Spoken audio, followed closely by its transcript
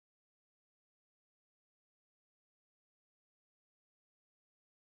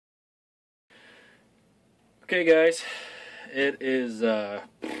Okay guys, it is, I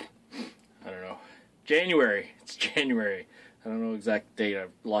don't know, January. It's January. I don't know the exact date.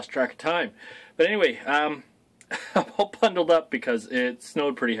 I've lost track of time. But anyway, I'm all bundled up because it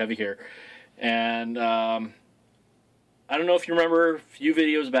snowed pretty heavy here. And I don't know if you remember a few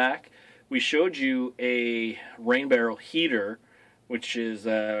videos back, we showed you a rain barrel heater, which is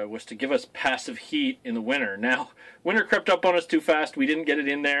was to give us passive heat in the winter. Now, winter crept up on us too fast. We didn't get it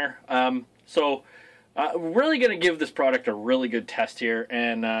in there. We're really going to give this product a really good test here,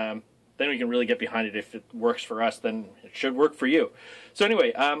 and then we can really get behind it. If it works for us, then it should work for you. So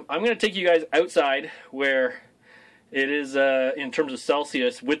anyway, I'm going to take you guys outside where it is, in terms of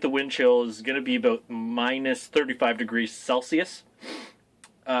Celsius, with the wind chill, is going to be about minus 35 degrees Celsius.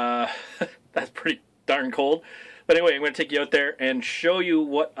 That's pretty darn cold. But anyway, I'm going to take you out there and show you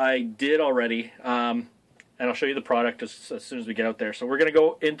what I did already. And I'll show you the product as soon as we get out there. So we're going to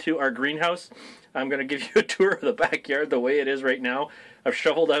go into our greenhouse. I'm going to give you a tour of the backyard the way it is right now. I've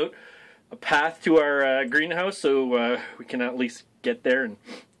shoveled out a path to our greenhouse so we can at least get there and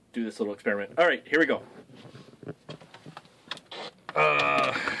do this little experiment. All right, here we go.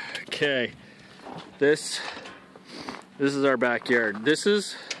 Okay, this is our backyard. This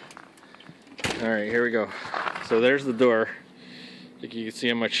is, all right, here we go. So there's the door. I think you can see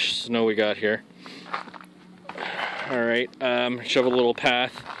how much snow we got here. All right, shovel a little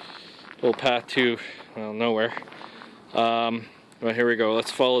path to, well, nowhere. But here we go.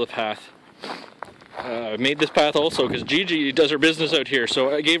 Let's follow the path. I made this path also because Gigi does her business out here,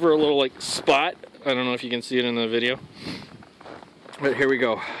 so I gave her a little like spot. I don't know if you can see it in the video, but here we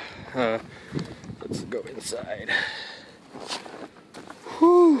go. Let's go inside.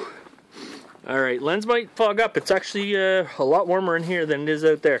 Whew. All right, lens might fog up. It's actually a lot warmer in here than it is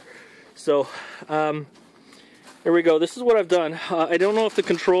out there. So here we go. This is what I've done. I don't know if the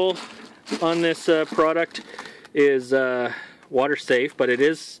control on this product is water safe, but it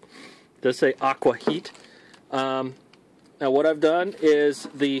does say Aqua Heat. Now what I've done is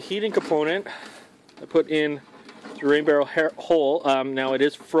the heating component I put in the rain barrel hole. Now it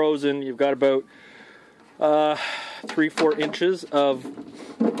is frozen. You've got about 3-4 inches of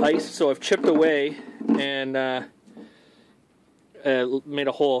ice, so I've chipped away and made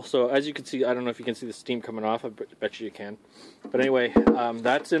a hole. So as you can see, I don't know if you can see the steam coming off. I bet you can. But anyway,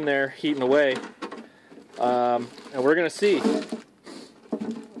 that's in there heating away, and we're gonna see.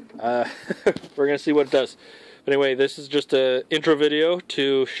 We're gonna see what it does. But anyway, this is just an intro video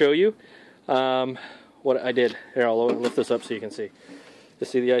to show you what I did. Here, I'll lift this up so you can see. To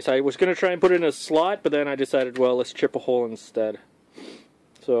see the ice. I was gonna try and put it in a slot, but then I decided, well, let's chip a hole instead.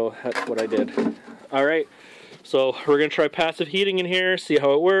 So that's what I did. All right. So we're going to try passive heating in here, see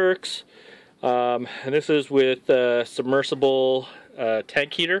how it works. And this is with submersible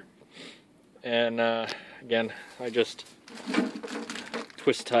tank heater. And again, I just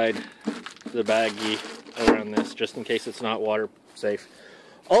twist tied the baggie around this just in case it's not water safe.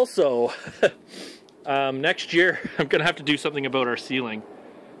 Also, next year I'm going to have to do something about our ceiling.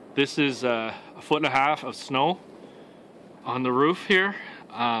 This is 1.5 feet of snow on the roof here.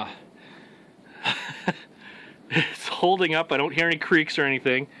 It's holding up. I don't hear any creaks or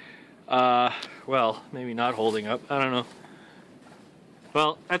anything. Well, maybe not holding up. I don't know.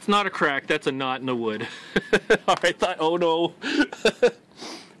 Well, that's not a crack. That's a knot in the wood. I thought, oh no.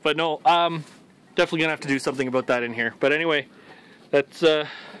 But no, definitely gonna have to do something about that in here. But anyway, that's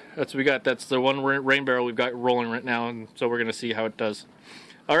what we got. That's the one rain barrel we've got rolling right now, and so we're gonna see how it does.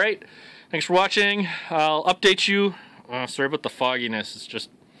 All right. Thanks for watching. I'll update you. Sorry about the fogginess. It's just,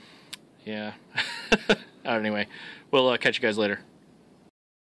 yeah. Anyway, we'll catch you guys later.